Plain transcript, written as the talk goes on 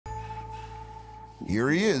Here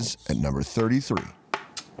he is at number 33.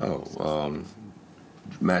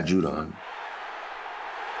 Matt Judon.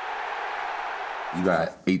 You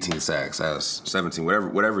got 18 sacks. That's 17.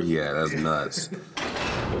 Whatever he had, that's nuts.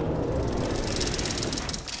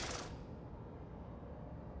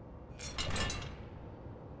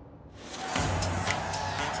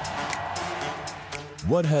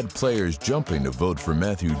 What had players jumping to vote for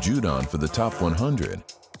Matthew Judon for the top 100?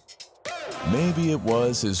 Maybe it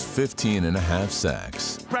was his 15.5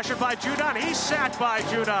 sacks. Pressured by Judon, he's sacked by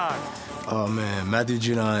Judon. Oh man, Matthew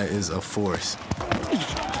Judon is a force.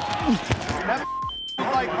 That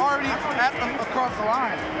like already at them across the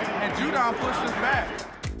line, and Judon pushed us back.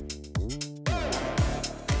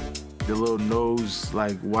 The little nose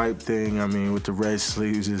like wipe thing, I mean, with the red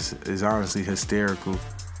sleeves is honestly hysterical.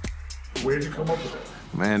 Where'd you come up with that?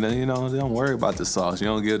 Man, you know, don't worry about the sauce. You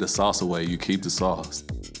don't give the sauce away, you keep the sauce.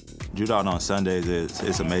 Judon on Sundays,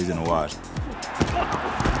 it's amazing to watch.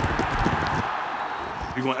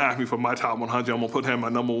 You're gonna ask me for my top 100, I'm gonna put him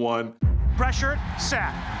at number 1. Pressured,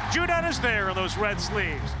 sack. Judon is there in those red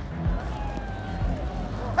sleeves.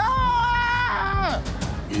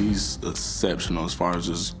 He's exceptional as far as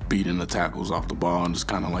just beating the tackles off the ball and just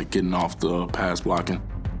kind of like getting off the pass blocking.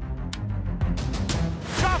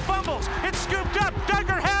 Fumbles, it's scooped up,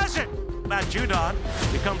 Duggar has it! Matt Judon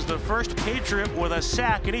becomes the first Patriot with a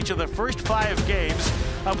sack in each of the first 5 games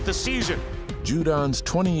of the season. Judon's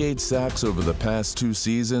 28 sacks over the past 2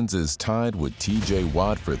 seasons is tied with T.J.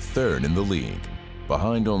 Watt for 3rd in the league,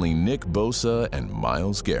 behind only Nick Bosa and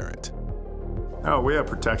Myles Garrett. Oh, we have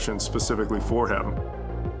protection specifically for him.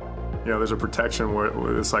 You know, there's a protection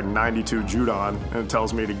where it's like 92 Judon, and it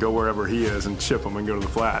tells me to go wherever he is and chip him and go to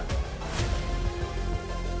the flat.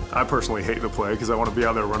 I personally hate the play because I want to be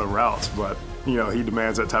out there running routes, but, you know, he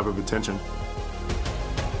demands that type of attention.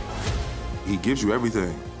 He gives you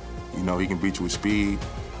everything. You know, he can beat you with speed,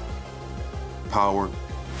 power,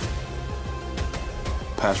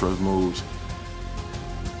 pass rush moves.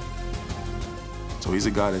 So he's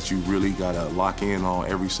a guy that you really got to lock in on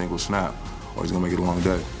every single snap, or he's going to make it a long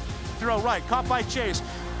day. Throw right, caught by Chase.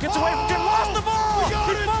 Gets away from Jim, lost the ball!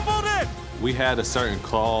 He fumbled it! We had a certain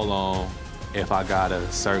call on if I got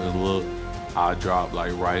a certain look, I'd drop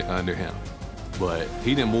like right under him. But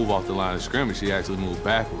he didn't move off the line of scrimmage, he actually moved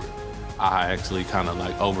backward. I actually kind of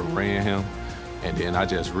like overran him, and then I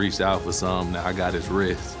just reached out for some, now I got his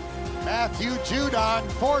wrist. Matthew Judon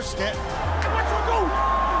forced it. And let's go!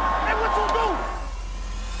 And let's go!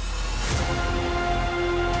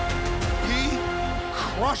 He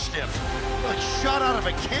crushed him like shot out of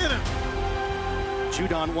a cannon.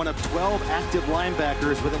 Judon, one of 12 active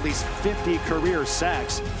linebackers with at least 50 career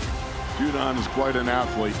sacks. Judon is quite an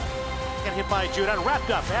athlete. Get hit by Judon, wrapped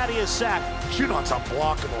up, Addy is sacked. Judon's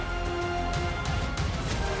unblockable.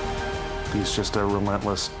 He's just a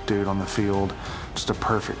relentless dude on the field, just a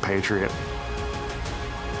perfect Patriot.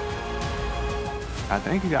 I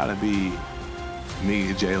think it gotta be me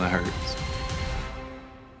or Jalen Hurts.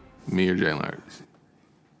 Me or Jalen Hurts.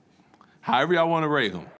 However y'all wanna rate him.